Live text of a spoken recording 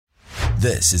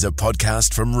This is a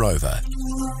podcast from Rover.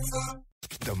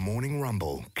 The Morning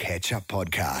Rumble Catch-Up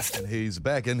Podcast. He's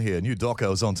back in here. New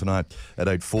doco's on tonight at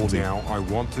 8:40. Now, I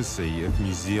want to see if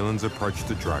New Zealand's approach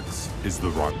to drugs is the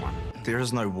right one. There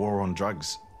is no war on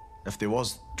drugs. If there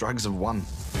was, drugs have won.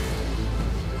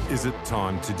 Is it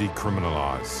time to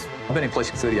decriminalise? I've been in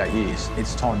policing 38 years.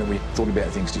 It's time that we thought about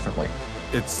things differently.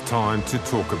 It's time to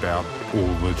talk about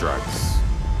all the drugs.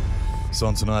 It's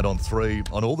on tonight on 3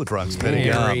 on all the drugs.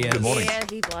 Yeah, Good morning. Yeah,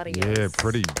 he bloody Yeah, is.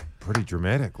 pretty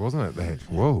dramatic, wasn't it? That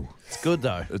Whoa. It's good,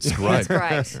 though. It's great.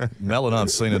 It's great. Mel and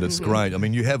I've seen it. It's great. I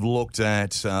mean, you have looked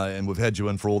at, and we've had you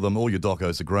in for all them. All your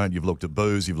docos are great. You've looked at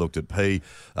booze. You've looked at pee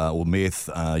or meth.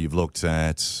 You've looked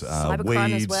at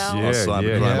Cybercrime weeds. as well.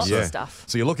 Cybercrime. Lots of stuff.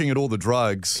 So you're looking at all the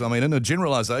drugs. I mean, in a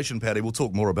generalisation, Paddy, we'll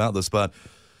talk more about this, but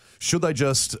should they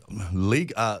just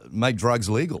make drugs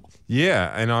legal?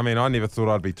 Yeah, and I mean, I never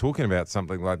thought I'd be talking about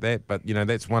something like that, but you know,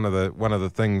 that's one of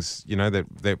the things, you know,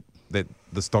 that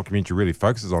this documentary really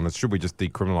focuses on is should we just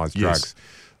decriminalise drugs?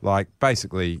 Like,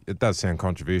 basically, it does sound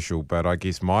controversial, but I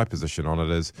guess my position on it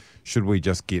is, should we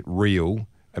just get real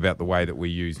about the way that we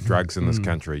use drugs in this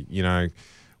country? You know,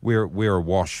 we're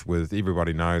awash with,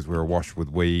 everybody knows we're awash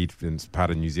with weed, and it's part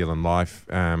of New Zealand life.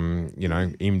 You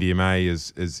know, MDMA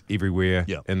is everywhere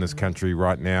in this country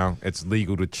right now. It's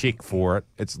legal to check for it.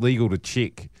 It's legal to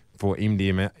check for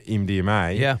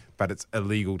MDMA, but it's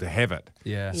illegal to have it.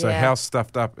 So how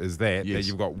stuffed up is that? That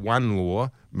you've got one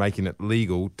law making it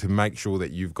legal to make sure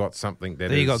that you've got something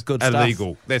that is got good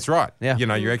illegal. stuff. That's right. Yeah. You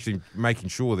know, you're actually making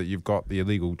sure that you've got the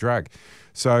illegal drug.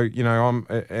 So, you know,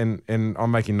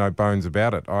 I'm making no bones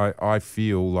about it. I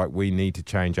feel like we need to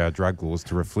change our drug laws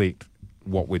to reflect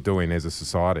what we're doing as a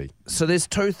society. So there's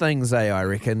two things, I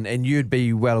reckon, and you'd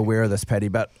be well aware of this, Paddy,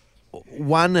 but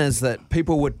one is that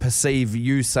people would perceive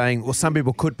you saying, or some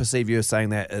people could perceive you as saying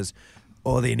that as,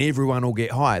 oh, then everyone will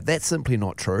get high. That's simply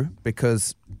not true,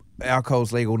 because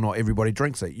alcohol's legal, not everybody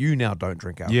drinks it. You now don't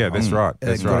drink alcohol. Yeah, that's right.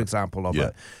 That's a good right. example of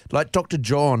it. Like Dr.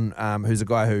 John, who's a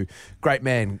guy who, great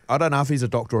man. I don't know if he's a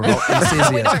doctor or not. He says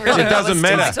he is. It doesn't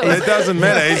matter. It doesn't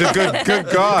matter. He's a good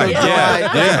guy.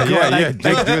 Yeah.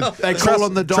 They call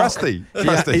him the doc. Trusty.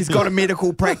 He's got a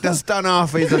medical practice. Don't know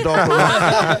if he's a doctor or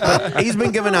not. But he's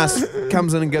been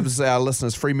comes in and gives our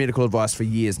listeners free medical advice for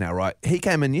years now, right? He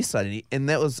came in yesterday and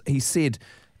he said,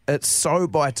 it's so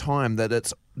by time that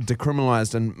it's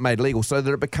decriminalised and made legal so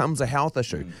that it becomes a health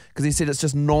issue. Because he said it's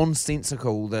just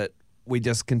nonsensical that we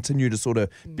just continue to sort of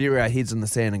bury our heads in the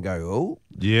sand and go, oh,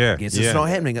 I guess it's not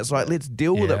happening. It's like, let's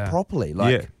deal with it properly.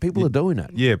 Like, people are doing it.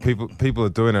 Yeah, people are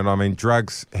doing it. I mean,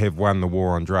 drugs have won the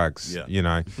war on drugs, you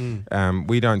know.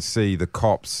 We don't see the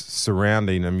cops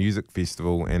surrounding a music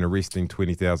festival and arresting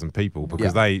 20,000 people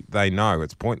because they know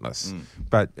it's pointless.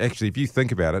 But actually, if you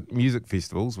think about it, music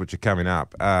festivals, which are coming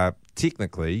up, are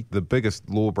technically the biggest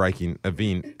law-breaking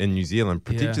event in New Zealand,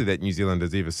 particularly that New Zealand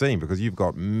has ever seen, because you've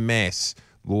got mass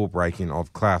law-breaking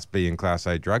of Class B and Class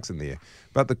A drugs in there.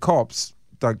 But the cops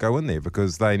don't go in there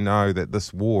because they know that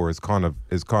this war is kind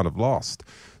of lost.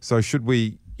 So should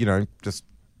we, you know, just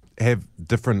have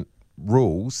different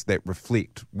rules that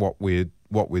reflect what we're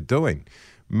doing?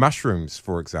 Mushrooms,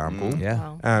 for example.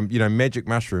 You know, magic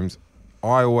mushrooms,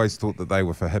 I always thought that they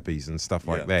were for hippies and stuff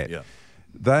like that.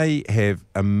 They have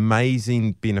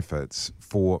amazing benefits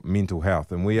for mental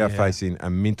health, and we are facing a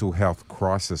mental health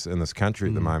crisis in this country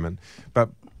at the moment, but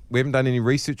we haven't done any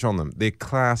research on them. They're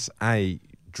Class A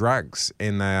drugs,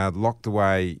 and they are locked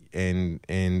away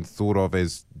and thought of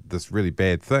as this really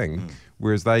bad thing,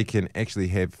 whereas they can actually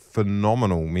have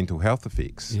phenomenal mental health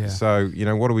effects. So, you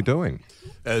know, what are we doing?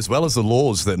 As well as the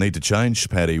laws that need to change,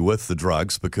 Paddy, with the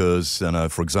drugs, because, you know,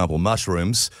 for example,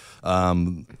 mushrooms,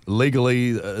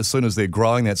 legally, as soon as they're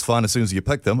growing, that's fine. As soon as you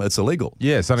pick them, it's illegal.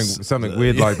 Yeah, something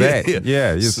weird like that.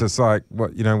 It's just like,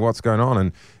 what, you know, what's going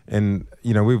on? And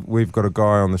you know, we've got a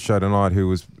guy on the show tonight who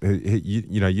was,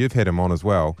 you know, you've had him on as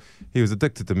well. He was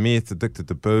addicted to meth, addicted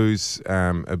to booze,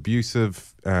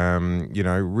 abusive, you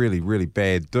know, really, really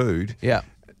bad dude.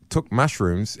 Took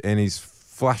mushrooms and he's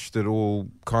flushed it all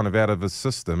kind of out of his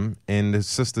system, and his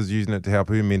sister's using it to help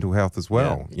her mental health as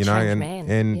well. You know,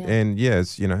 and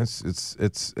yes, you know,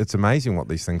 it's amazing what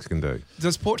these things can do.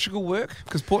 Does Portugal work?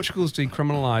 Because Portugal's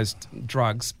decriminalised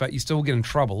drugs, but you still get in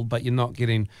trouble, but you're not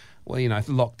getting, well, you know,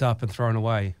 locked up and thrown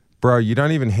away. Bro, you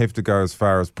don't even have to go as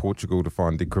far as Portugal to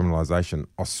find decriminalisation.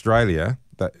 Australia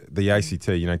the ACT,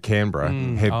 Canberra,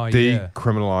 have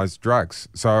decriminalised drugs.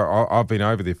 So I've been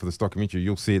over there for this documentary.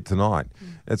 You'll see it tonight.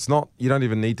 It's not, you don't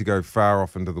even need to go far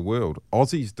off into the world.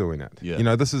 Aussie's doing it.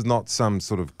 Yeah. This is not some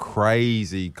sort of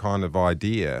crazy kind of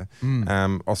idea.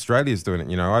 Australia's doing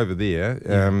it, over there.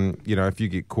 If you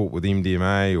get caught with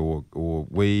MDMA or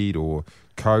weed or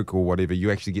coke or whatever, you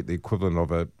actually get the equivalent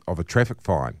of a traffic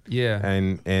fine. Yeah.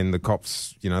 And the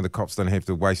cops, the cops don't have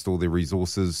to waste all their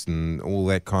resources and all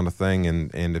that kind of thing.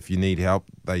 And if you need help,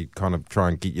 they kind of try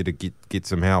and get you to get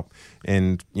some help.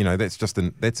 And that's that's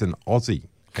an Aussie.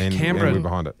 And we're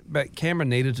behind it. But Canberra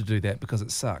needed to do that because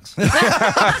it sucks. Yeah,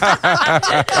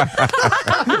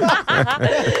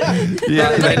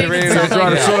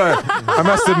 that's right. I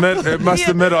must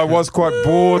admit, I was quite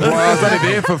bored. Well, I was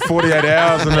only there for 48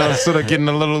 hours, and I was sort of getting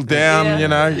a little down.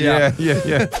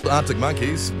 Yeah. Arctic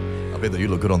Monkeys. I bet that you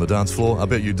look good on the dance floor. I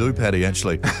bet you do, Paddy,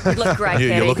 actually. You look great, Paddy.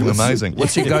 You're looking amazing.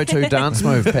 What's your go-to dance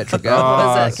move, Patrick?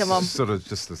 What is it? Come on.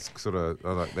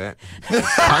 I like that.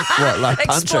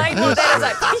 Explain what that is.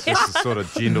 Like, Just a sort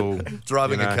of gentle...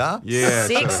 Driving a car? Yeah.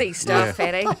 sexy stuff,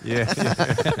 Paddy. Yeah.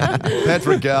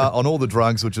 Patrick Gower, on All the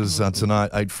Drugs, which is tonight,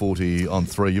 8:40 on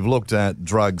 3. You've looked at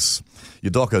drugs.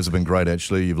 Your docos have been great,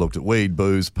 actually. You've looked at weed,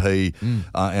 booze, pee,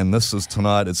 and this is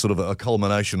tonight. It's sort of a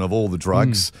culmination of all the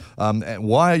drugs.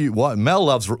 Why Mel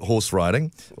loves horse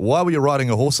riding. Why were you riding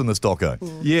a horse in this doco?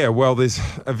 Yeah, well, there's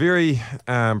a very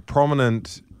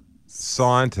prominent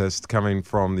scientist coming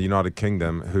from the United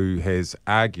Kingdom who has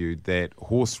argued that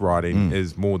horse riding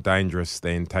is more dangerous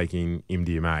than taking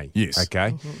MDMA. Yes.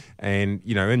 Okay? And,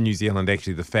 in New Zealand,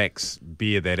 actually, the facts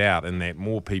bear that out, in that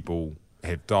more people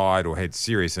have died or had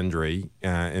serious injury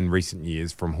in recent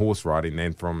years from horse riding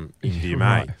than from MDMA.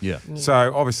 Right. Yeah.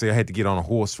 So obviously I had to get on a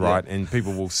horse, right? And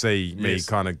people will see me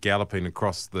kind of galloping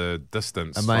across the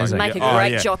distance. Amazing. Make a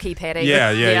great jockey, Paddy.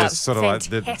 Yeah. It's sort of like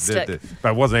but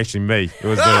it wasn't actually me. It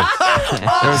was the.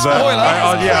 I'll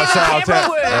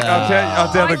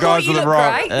tell the guys on the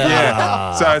right.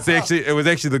 Yeah. So it was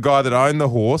actually the guy that owned the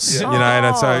horse.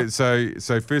 And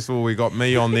so first of all we got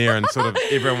me on there, and sort of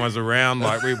everyone was around,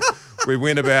 like we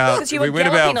went about. Because you were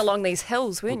galloping along these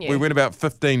hills, weren't you? We went about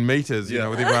 15 metres,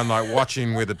 with everyone like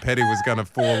watching whether Paddy was going to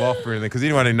fall off or anything. Because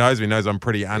anyone who knows me knows I'm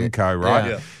pretty unco, right?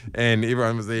 Yeah. And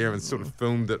everyone was there and sort of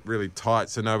filmed it really tight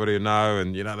so nobody would know.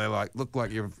 And they like look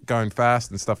like you're going fast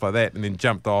and stuff like that. And then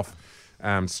jumped off.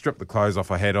 Stripped the clothes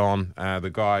off I had on. The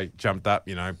guy jumped up,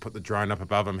 put the drone up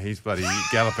above him. He's bloody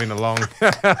galloping along.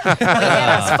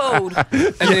 Fooled.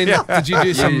 And then did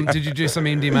you do some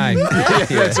MDMA?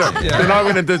 That's right. Then I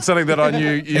went and did something that I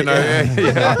knew,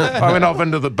 I went off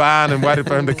into the barn and waited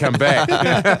for him to come back.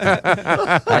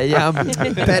 Hey,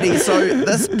 Paddy, so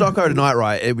this doco tonight,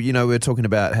 right, we were talking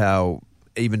about how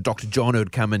even Dr. John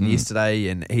had come in yesterday,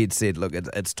 and he'd said, look,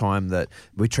 it's time that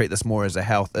we treat this more as a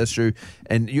health issue.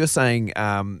 And you're saying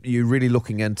you're really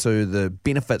looking into the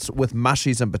benefits with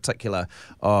mushies in particular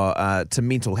to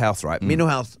mental health, right? Mental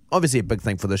health, obviously a big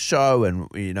thing for the show, and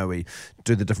we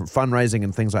do the different fundraising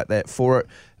and things like that for it.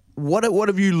 What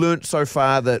have you learnt so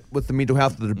far that with the mental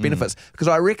health, the benefits? Because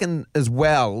I reckon as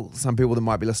well, some people that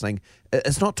might be listening,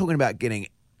 it's not talking about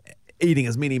eating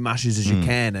as many mushies as you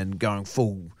can and going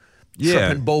full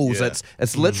tripping balls. Yeah.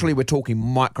 It's literally, we're talking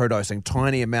microdosing,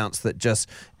 tiny amounts that just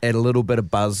add a little bit of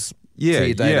buzz to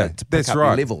your data to pick up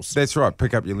your levels. That's right,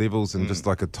 pick up your levels and just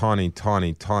like a tiny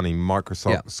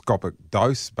microscopic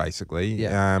dose, basically.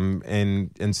 Yeah.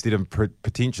 And instead of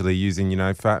potentially using,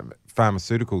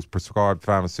 pharmaceuticals, prescribed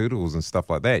pharmaceuticals and stuff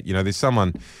like that. There's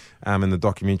someone in the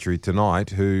documentary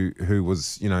tonight who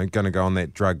was, going to go on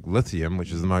that drug lithium,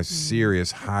 which is the most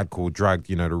serious, hardcore drug,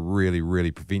 to really,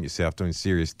 really prevent yourself doing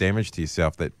serious damage to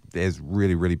yourself that has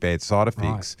really, really bad side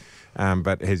effects,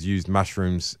 but has used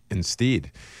mushrooms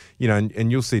instead. And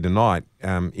you'll see tonight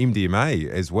MDMA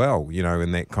as well,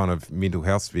 in that kind of mental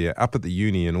health sphere. Up at the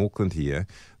uni in Auckland here,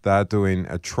 they're doing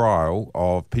a trial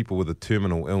of people with a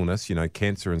terminal illness,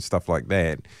 cancer and stuff like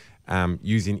that,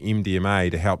 using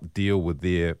MDMA to help deal with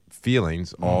their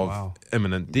feelings of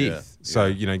imminent death.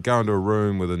 So, go into a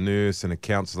room with a nurse and a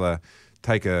counsellor,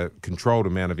 take a controlled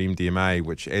amount of MDMA,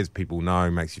 which, as people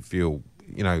know, makes you feel,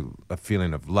 a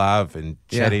feeling of love and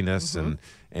chattiness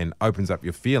and opens up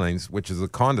your feelings, which is the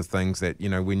kind of things that,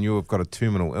 when you've got a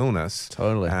terminal illness,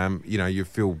 you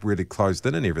feel really closed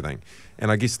in and everything. And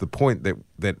I guess the point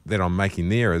that I'm making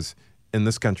there is, in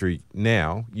this country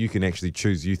now, you can actually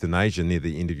choose euthanasia near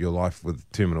the end of your life with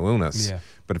terminal illness. Yeah.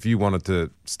 But if you wanted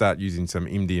to start using some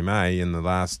MDMA in the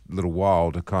last little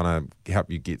while to kind of help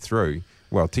you get through,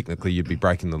 well, technically you'd be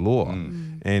breaking the law.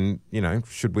 And,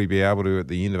 should we be able to, at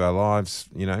the end of our lives,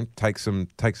 take some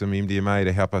MDMA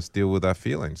to help us deal with our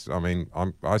feelings? I mean,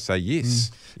 I say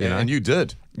yes. And you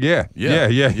did. Yeah.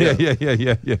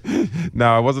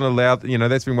 No, I wasn't allowed.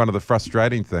 That's been one of the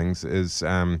frustrating things is,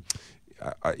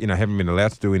 haven't been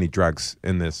allowed to do any drugs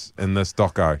in this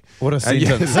doco. What a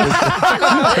sentence.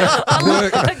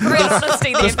 Great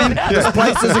honesty there, Ben. This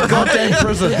place is a goddamn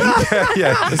prison.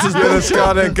 This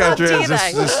goddamn country is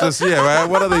just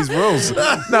what are these rules?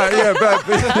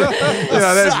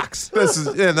 Sucks.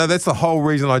 That's the whole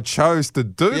reason I chose to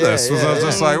do this. I was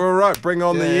just like, well, right, bring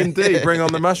on the MD, bring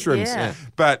on the mushrooms. Yeah.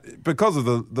 But because of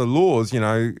the laws,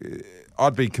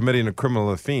 I'd be committing a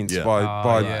criminal offence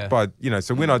by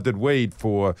so when I did weed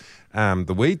for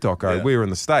the weed doco, we were in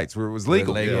the States where it was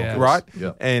legal, right?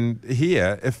 Yeah. And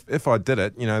here, if I did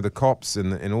it, the cops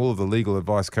and all of the legal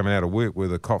advice coming out of work where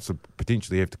the cops would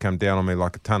potentially have to come down on me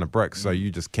like a ton of bricks. So you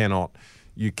just cannot.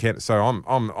 You can't. So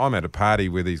I'm at a party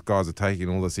where these guys are taking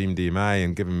all this MDMA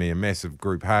and giving me a massive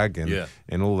group hug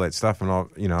and all that stuff, and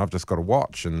I've just got to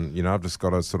watch, and I've just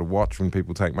got to sort of watch when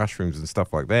people take mushrooms and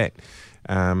stuff like that,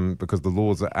 because the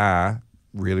laws are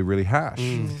really, really harsh.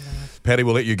 Paddy,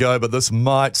 we'll let you go, but this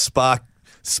might spark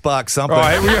something.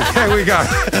 Oh, here we go.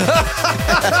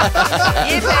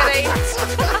 Yeah, Paddy.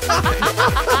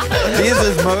 Here's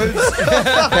his moves.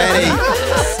 Paddy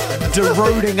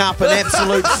deruding up an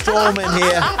absolute storm in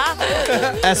here.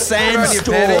 A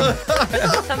sandstorm.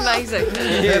 Amazing.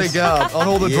 Paddy Gower on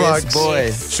all the drugs.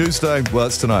 boy. Tuesday, well,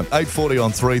 it's tonight. 8:40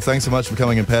 on 3. Thanks so much for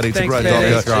coming in, Paddy. It's Thanks, a great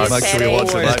Paddy. doco. Thanks, Make sure you watch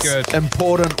it, Always mate. good.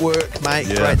 Important work, mate.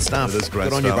 Yeah, Great stuff. it is great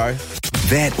Good on you, stuff. bro.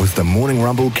 That was the Morning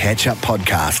Rumble Catch Up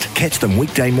Podcast. Catch them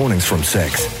weekday mornings from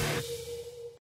 6.